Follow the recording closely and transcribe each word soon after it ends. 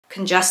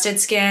congested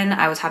skin,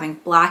 I was having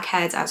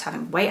blackheads, I was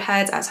having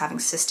whiteheads, I was having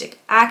cystic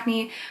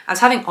acne, I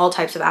was having all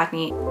types of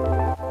acne.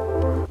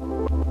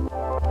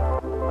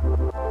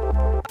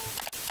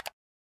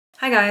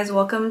 Hi guys,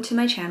 welcome to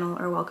my channel,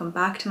 or welcome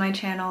back to my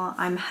channel.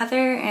 I'm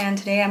Heather and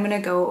today I'm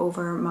gonna go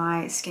over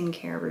my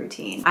skincare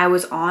routine. I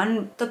was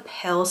on the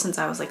pill since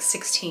I was like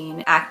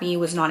 16. Acne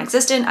was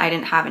non-existent. I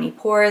didn't have any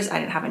pores, I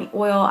didn't have any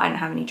oil, I didn't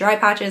have any dry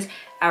patches.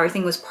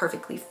 Everything was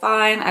perfectly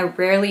fine. I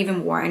rarely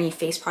even wore any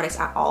face products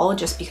at all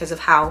just because of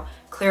how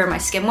clear my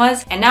skin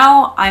was. And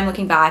now I'm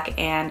looking back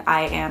and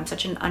I am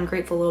such an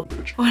ungrateful little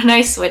bitch. When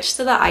I switched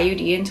to the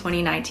IUD in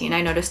 2019,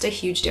 I noticed a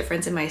huge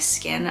difference in my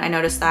skin. I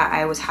noticed that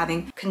I was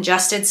having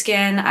congested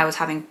skin, I was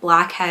having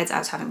blackheads, I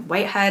was having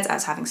whiteheads, I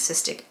was having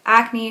cystic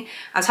acne,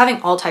 I was having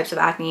all types of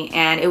acne,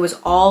 and it was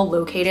all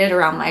located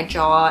around my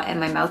jaw and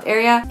my mouth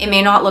area. It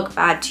may not look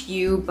bad to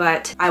you,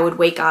 but I would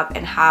wake up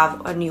and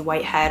have a new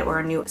whitehead or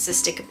a new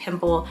cystic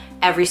pimple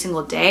every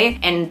single day,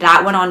 and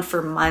that went on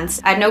for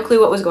months. I had no clue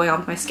what was going on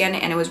with my skin,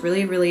 and it was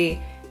really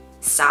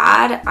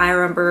sad. I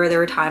remember there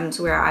were times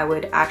where I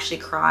would actually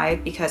cry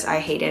because I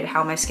hated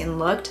how my skin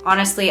looked.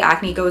 Honestly,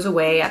 acne goes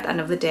away at the end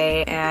of the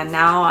day, and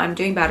now I'm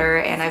doing better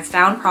and I've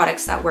found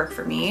products that work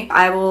for me.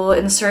 I will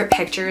insert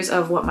pictures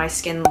of what my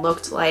skin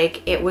looked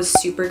like. It was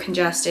super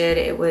congested.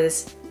 It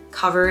was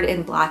covered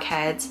in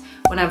blackheads.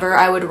 Whenever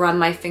I would run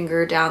my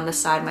finger down the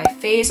side of my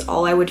face,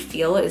 all I would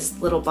feel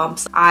is little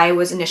bumps. I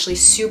was initially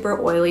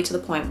super oily to the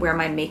point where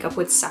my makeup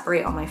would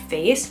separate on my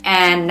face,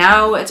 and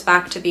now it's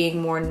back to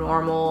being more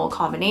normal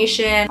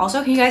combination.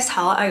 Also, can you guys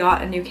tell I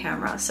got a new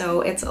camera?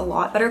 So it's a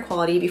lot better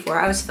quality. Before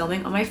I was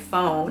filming on my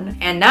phone,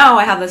 and now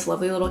I have this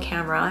lovely little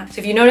camera. So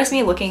if you notice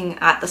me looking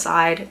at the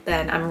side,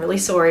 then I'm really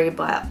sorry,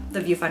 but the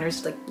viewfinder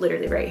is like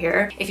literally right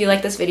here. If you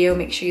like this video,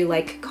 make sure you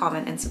like,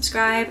 comment, and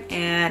subscribe.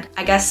 And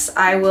I guess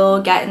I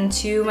will get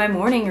into my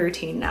morning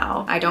routine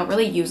now. I don't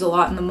really use a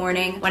lot in the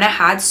morning. When I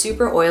had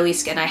super oily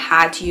skin, I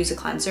had to use a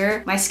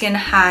cleanser. My skin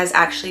has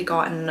actually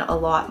gotten a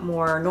lot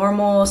more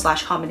normal /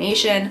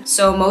 combination.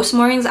 So most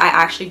mornings I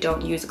actually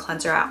don't use a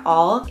cleanser at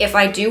all. If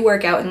I do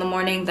work out in the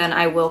morning, then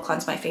I will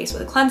cleanse my face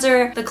with a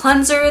cleanser. The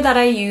cleanser that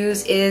I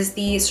use is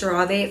the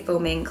CeraVe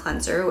foaming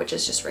cleanser, which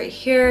is just right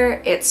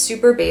here. It's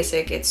super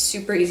basic. It's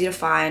super easy to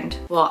find.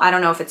 Well, I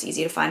don't know if it's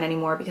easy to find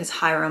anymore because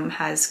Hydra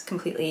has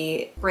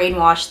completely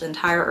brainwashed the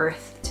entire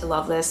earth to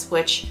love this,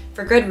 which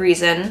for good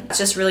reason. It's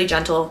just really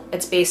gentle,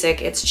 it's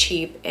basic, it's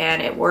cheap,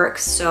 and it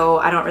works. So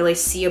I don't really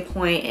see a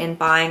point in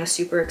buying a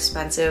super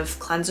expensive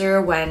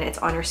cleanser when it's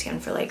on your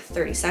skin for like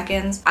 30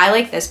 seconds. I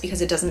like this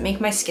because it doesn't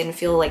make my skin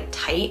feel like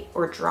tight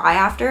or dry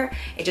after.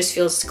 It just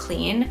feels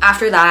clean.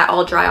 After that,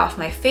 I'll dry off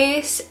my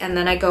face, and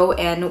then I go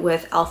in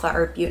with alpha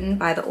arbutin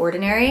by The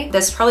Ordinary.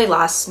 This probably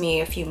lasts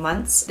me a few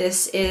months.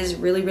 This is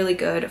really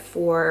good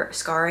for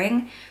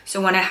scarring.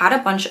 So when I had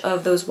a bunch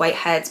of those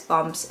whiteheads,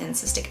 bumps, and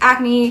cystic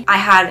acne, I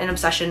had an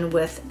obsession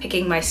with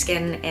picking my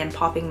skin and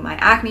popping my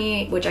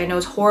acne, which I know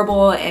is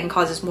horrible and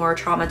causes more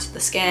trauma to the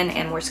skin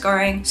and more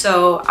scarring.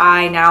 So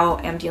I now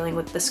am dealing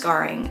with the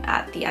scarring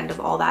at the end of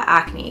all that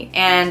acne.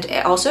 And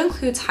it also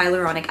includes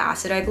hyaluronic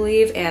acid, I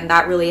believe, and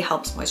that really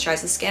helps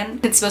moisturize the skin.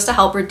 It's supposed to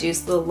help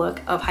reduce the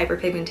look of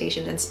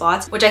hyperpigmentation and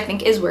spots, which I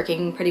think is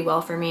working pretty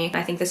well for me.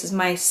 I think this is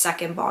my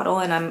second bottle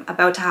and I'm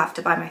about to have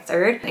to buy my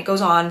third. It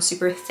goes on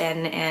super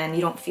thin and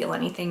you don't feel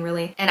anything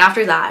really. And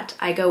after that,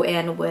 I go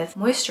in with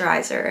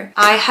moisturizer.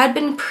 I had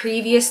been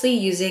previously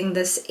using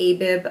this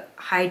Abib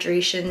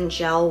hydration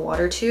gel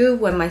water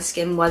tube when my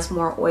skin was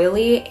more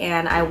oily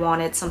and I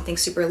wanted something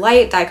super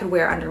light that I could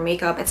wear under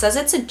makeup. It says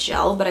it's a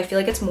gel, but I feel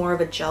like it's more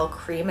of a gel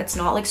cream. It's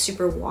not like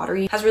super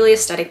watery. It has really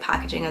aesthetic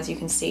packaging, as you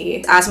can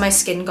see. As my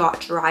skin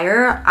got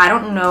drier, I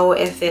don't know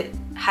if it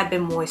had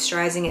been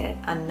moisturizing it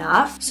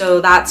enough.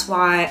 So that's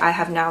why I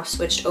have now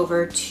switched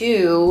over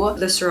to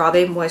the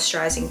CeraVe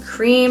moisturizing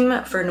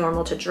cream for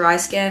normal to dry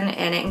skin,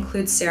 and it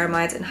includes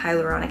ceramides and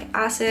hyaluronic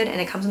acid, and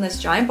it comes in this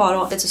giant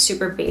bottle. It's a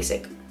super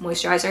basic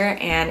moisturizer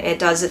and it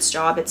does its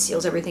job. It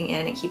seals everything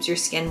in, it keeps your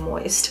skin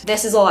moist.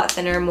 This is a lot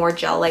thinner, more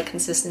gel-like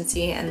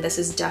consistency, and this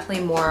is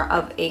definitely more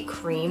of a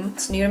cream.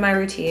 It's new to my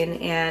routine,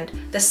 and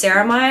the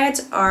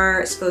ceramides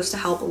are supposed to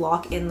help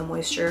lock in the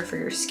moisture for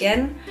your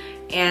skin,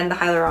 and the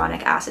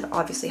hyaluronic acid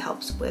obviously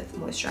helps with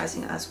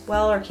moisturizing as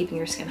well, or keeping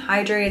your skin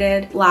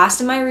hydrated.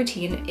 Last in my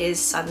routine is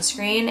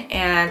sunscreen,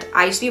 and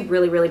I used to be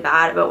really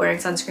bad about wearing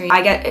sunscreen.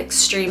 I get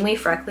extremely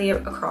freckly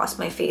across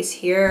my face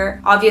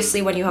here.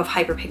 Obviously, when you have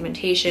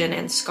hyperpigmentation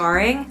and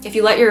scarring, if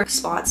you let your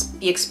spots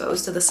be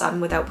exposed to the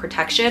sun without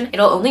protection,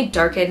 it'll only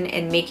darken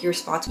and make your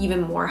spots even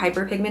more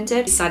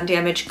hyperpigmented. Sun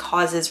damage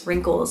causes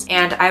wrinkles,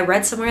 and I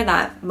read somewhere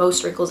that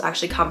most wrinkles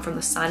actually come from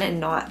the sun and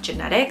not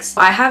genetics.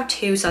 I have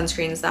two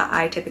sunscreens that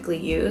I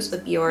typically use, the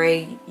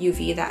Biore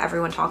UV that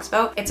everyone talks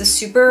about. It's a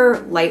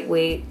super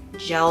lightweight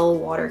gel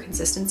water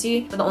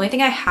consistency. But the only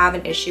thing I have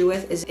an issue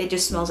with is it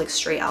just smells like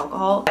straight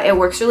alcohol. It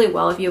works really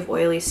well if you have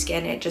oily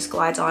skin. It just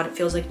glides on. It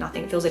feels like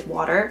nothing. It feels like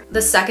water.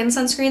 The second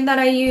sunscreen that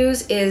I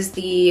use is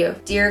the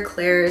Dear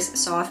Klairs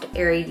Soft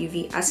Airy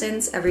UV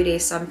Essence Everyday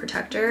Sun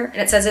Protector.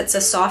 And it says it's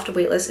a soft,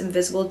 weightless,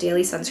 invisible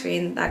daily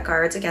sunscreen that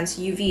guards against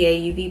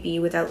UVA,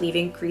 UVB without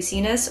leaving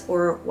greasiness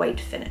or white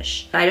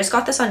finish. I just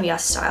got this on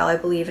Yes Style, I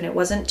believe, and it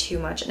wasn't too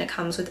much, and it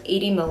comes with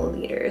 80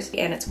 milliliters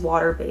and it's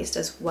water-based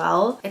as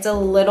well. It's a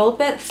little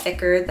bit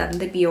thicker than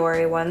the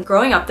Biore one.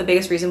 Growing up, the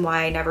biggest reason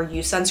why I never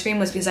used sunscreen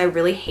was because I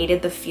really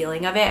hated the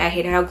feeling of it. I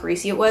hated how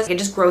greasy it was. It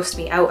just grossed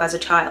me out as a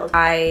child.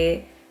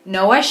 I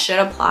know I should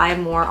apply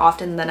more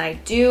often than I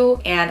do,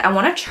 and I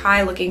want to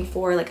try looking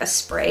for like a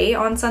spray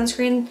on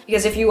sunscreen,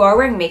 because if you are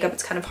wearing makeup,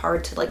 it's kind of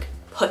hard to like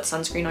put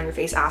sunscreen on your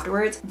face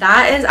afterwards.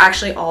 That is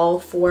actually all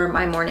for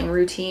my morning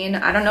routine.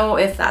 I don't know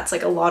if that's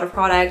like a lot of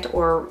product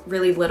or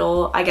really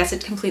little. I guess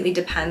it completely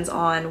depends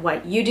on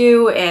what you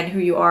do and who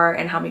you are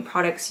and how many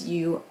products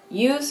you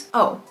use.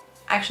 Oh,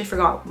 I actually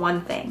forgot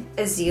one thing.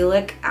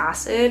 Azelaic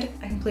acid.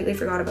 I completely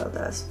forgot about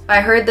this.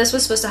 I heard this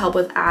was supposed to help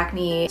with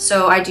acne.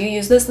 So I do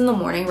use this in the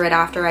morning right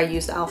after I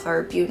use the alpha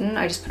arbutin.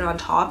 I just put it on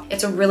top.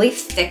 It's a really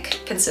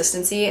thick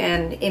consistency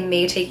and it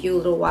may take you a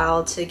little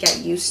while to get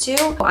used to.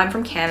 I'm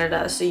from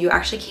Canada, so you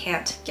actually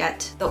can't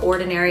get the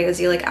ordinary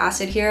azelaic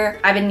acid here.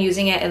 I've been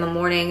using it in the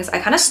mornings. I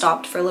kind of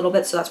stopped for a little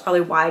bit, so that's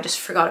probably why I just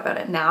forgot about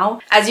it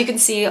now. As you can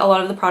see, a lot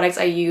of the products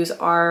I use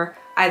are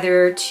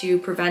either to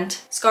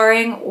prevent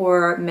scarring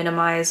or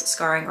minimize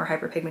scarring or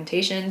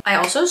hyperpigmentation. I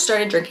also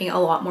started drinking a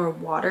lot more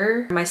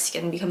water. My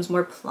skin becomes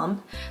more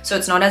plump, so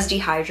it's not as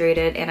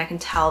dehydrated, and I can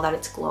tell that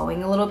it's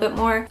glowing a little bit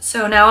more.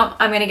 So now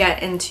I'm gonna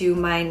get into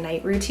my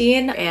night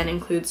routine, and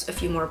includes a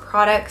few more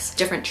products,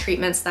 different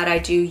treatments that I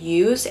do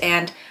use,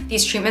 and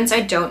these treatments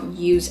I don't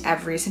use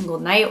every single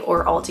night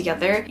or all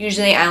together.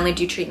 Usually I only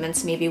do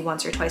treatments maybe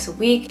once or twice a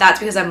week. That's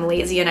because I'm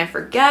lazy and I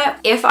forget.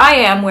 If I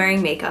am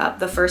wearing makeup,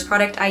 the first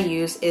product I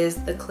use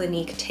is the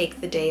Clinique Take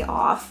the Day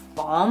Off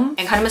balm,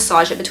 and kind of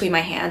massage it between my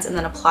hands and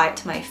then apply it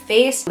to my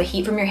face. The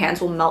heat from your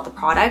hands will melt the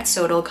product,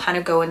 so it'll kind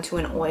of go into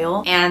an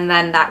oil, and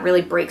then that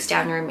really breaks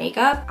down your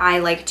makeup. I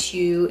like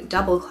to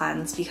double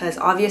cleanse because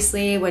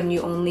obviously when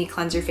you only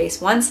cleanse your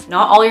face once,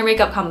 not all your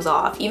makeup comes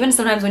off. Even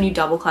sometimes when you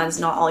double cleanse,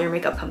 not all your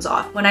makeup comes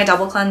off. When I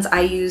double cleanse, I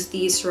use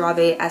the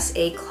CeraVe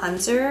SA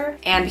cleanser,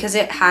 and because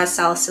it has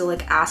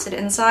salicylic acid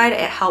inside,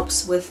 it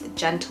helps with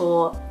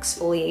gentle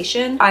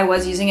exfoliation. I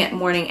was using it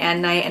morning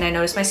and night, and I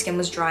noticed my skin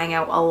was drying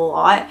out a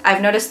lot.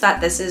 I've noticed that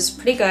this is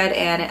pretty good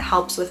and it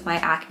helps with my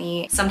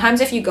acne.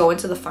 Sometimes if you go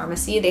into the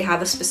pharmacy, they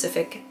have a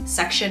specific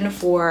section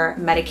for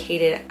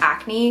medicated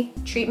acne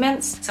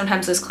treatments.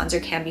 Sometimes this cleanser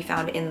can be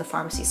found in the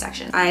pharmacy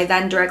section. I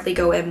then directly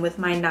go in with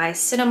my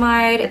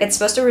niacinamide. It's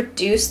supposed to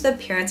reduce the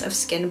appearance of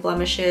skin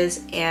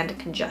blemishes and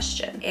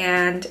congestion,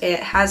 and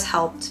it has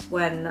helped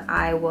when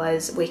I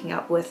was waking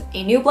up with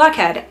a new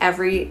blackhead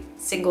every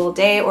single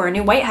day or a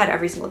new whitehead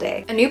every single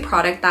day. A new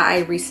product that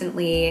I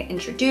recently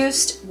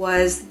introduced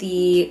was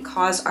the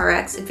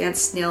cosrx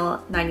Advanced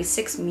Snail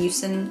 96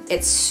 Mucin.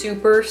 It's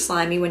super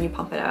slimy when you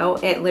pump it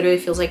out. It literally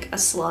feels like a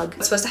slug.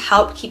 It's supposed to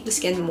help keep the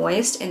skin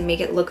moist and make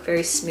it look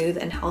very smooth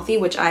and healthy,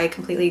 which I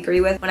completely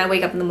agree with. When I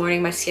wake up in the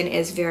morning, my skin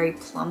is very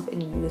plump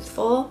and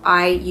youthful.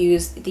 I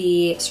use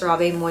the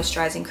CeraVe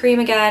moisturizing cream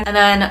again. And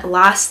then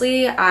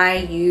lastly, I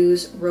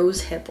use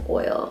rosehip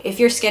oil. If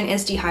your skin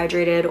is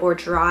dehydrated or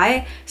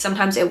dry,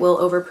 sometimes it will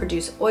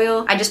overproduce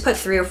oil. I just put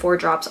 3 or 4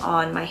 drops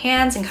on my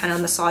hands and kind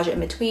of massage it in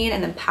between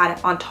and then pat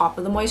it on top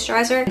of the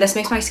moisturizer. This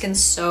makes my skin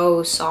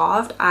so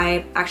soft.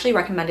 I actually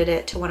recommended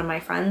it to one of my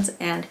friends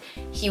and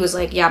he was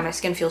like, yeah, my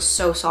skin feels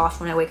so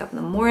soft when I wake up in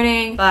the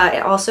morning. But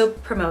it also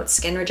promotes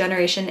skin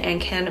regeneration and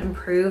can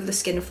improve the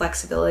skin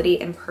flexibility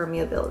and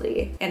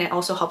permeability. And it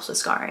also helps with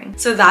scarring.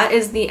 So that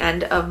is the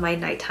end of my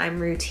nighttime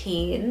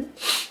routine.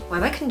 Why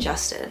am I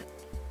congested?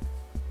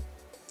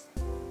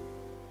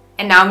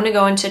 And now I'm gonna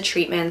go into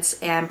treatments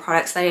and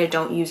products that I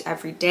don't use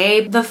every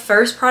day. The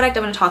first product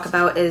I'm gonna talk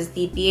about is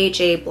the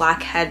BHA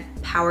Blackhead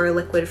Power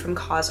Liquid from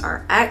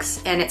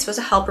cosrx, and it's supposed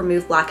to help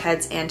remove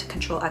blackheads and to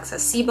control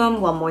excess sebum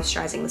while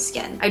moisturizing the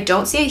skin. I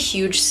don't see a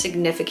huge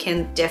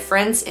significant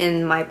difference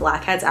in my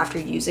blackheads after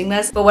using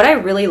this, but what I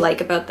really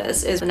like about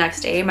this is the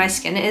next day my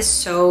skin is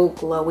so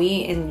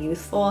glowy and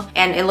youthful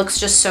and it looks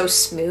just so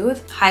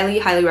smooth. Highly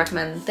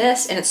recommend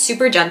this, and it's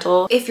super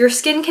gentle. If your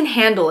skin can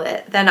handle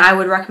it, then I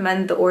would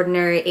recommend the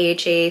ordinary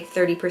AHA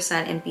 30%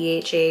 and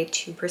BHA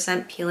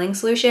 2% peeling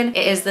solution.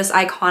 It is this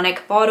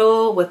iconic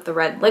bottle with the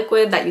red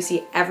liquid that you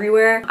see everywhere.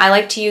 I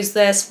like to use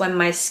this when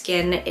my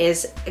skin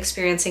is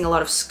experiencing a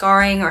lot of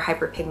scarring or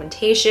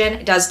hyperpigmentation.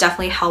 It does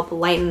definitely help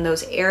lighten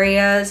those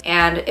areas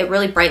and it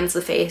really brightens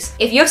the face.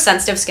 If you have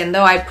sensitive skin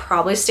though, I'd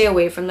probably stay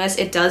away from this.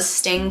 It does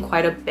sting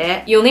quite a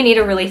bit. You only need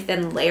a really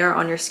thin layer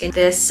on your skin.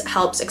 This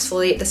helps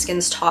exfoliate the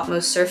skin's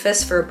topmost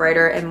surface for a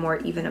brighter and more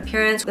even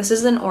appearance. This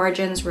is an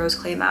Origins Rose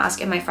Clay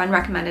Mask and my friend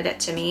recommended it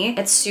to me.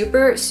 It's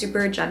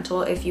super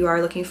gentle if you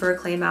are looking for a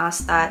clay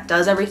mask that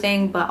does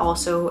everything but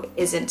also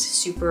isn't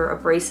super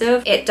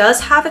abrasive. It does does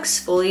have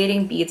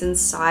exfoliating beads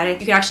inside.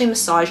 You can actually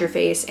massage your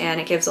face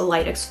and it gives a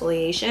light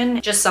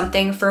exfoliation. Just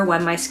something for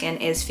when my skin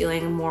is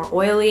feeling more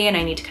oily and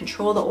I need to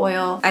control the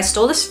oil. I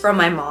stole this from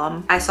my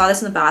mom. I saw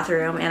this in the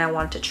bathroom and I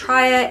wanted to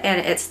try it,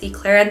 and it's the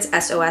Clarins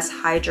SOS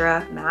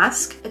Hydra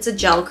mask. It's a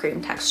gel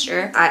cream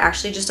texture. I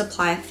actually just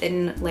apply a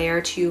thin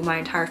layer to my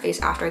entire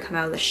face after I come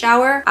out of the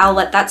shower. I'll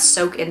let that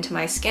soak into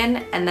my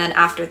skin, and then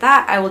after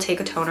that I will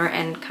take a toner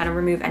and kind of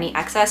remove any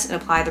excess and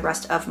apply the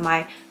rest of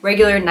my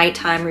regular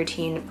nighttime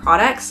routine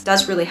products. It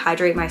does really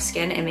hydrate my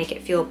skin and make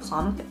it feel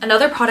plump.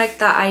 Another product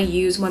that I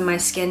use when my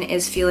skin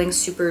is feeling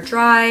super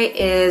dry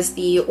is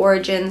the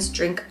Origins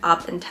Drink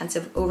Up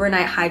Intensive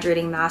Overnight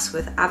Hydrating Mask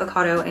with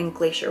avocado and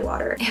glacier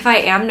water. If I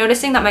am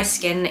noticing that my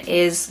skin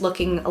is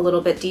looking a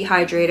little bit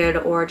dehydrated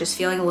or just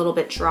feeling a little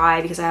bit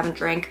dry because I haven't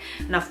drank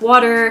enough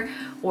water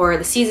or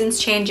the season's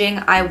changing,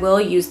 I will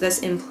use this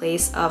in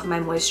place of my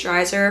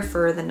moisturizer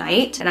for the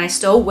night, and I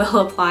still will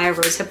apply a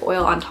rosehip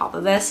oil on top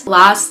of this.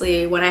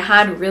 Lastly, when I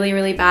had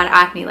really bad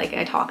acne, like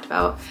I talked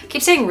about, I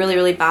keep saying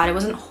really bad, it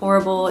wasn't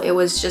horrible, it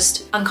was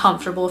just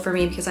uncomfortable for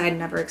me because I had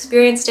never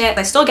experienced it.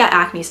 I still get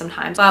acne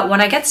sometimes, but when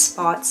I get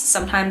spots,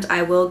 sometimes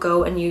I will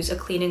go and use a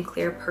Clean and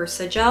Clear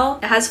Persa gel.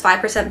 It has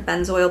 5%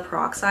 benzoyl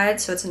peroxide,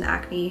 so it's an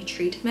acne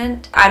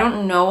treatment. I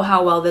don't know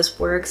how well this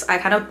works. I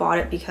kind of bought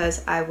it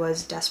because I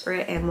was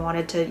desperate and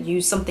wanted to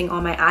use something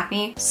on my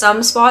acne.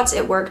 Some spots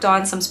it worked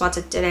on, some spots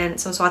it didn't,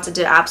 some spots it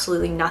did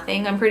absolutely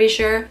nothing, I'm pretty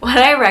sure. What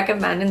I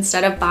recommend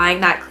instead of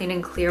buying that Clean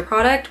and Clear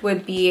product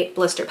would be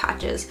blister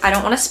patches. I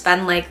don't want to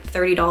spend like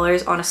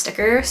 $30 on a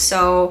sticker,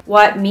 so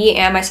what me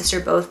and my sister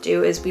both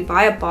do is we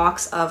buy a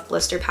box of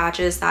blister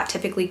patches that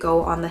typically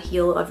go on the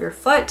heel of your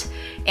foot,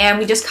 and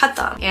we just cut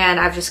them. And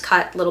I've just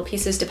cut little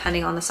pieces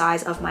depending on the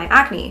size of my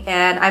acne.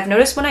 And I've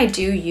noticed when I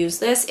do use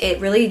this,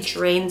 it really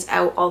drains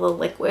out all the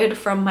liquid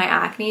from my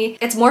acne.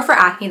 It's more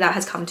for acne that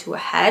has come to a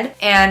head,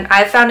 and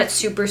I've found it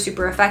super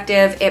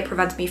effective. It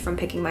prevents me from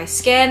picking my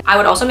skin. I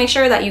would also make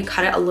sure that you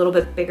cut it a little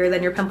bit bigger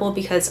than your pimple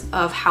because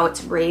of how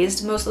it's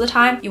raised most of the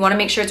time. You want to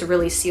make sure it's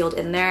really sealed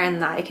in there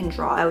and that it can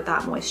draw out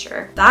that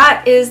moisture.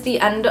 That is the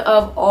end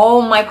of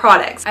all my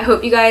products. I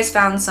hope you guys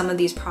found some of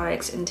these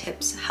products and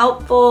tips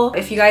helpful.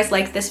 If you guys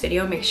like this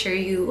video, make sure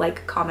you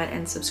like, comment,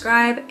 and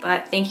subscribe.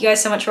 But thank you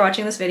guys so much for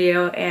watching this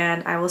video,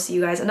 and I will see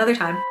you guys another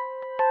time.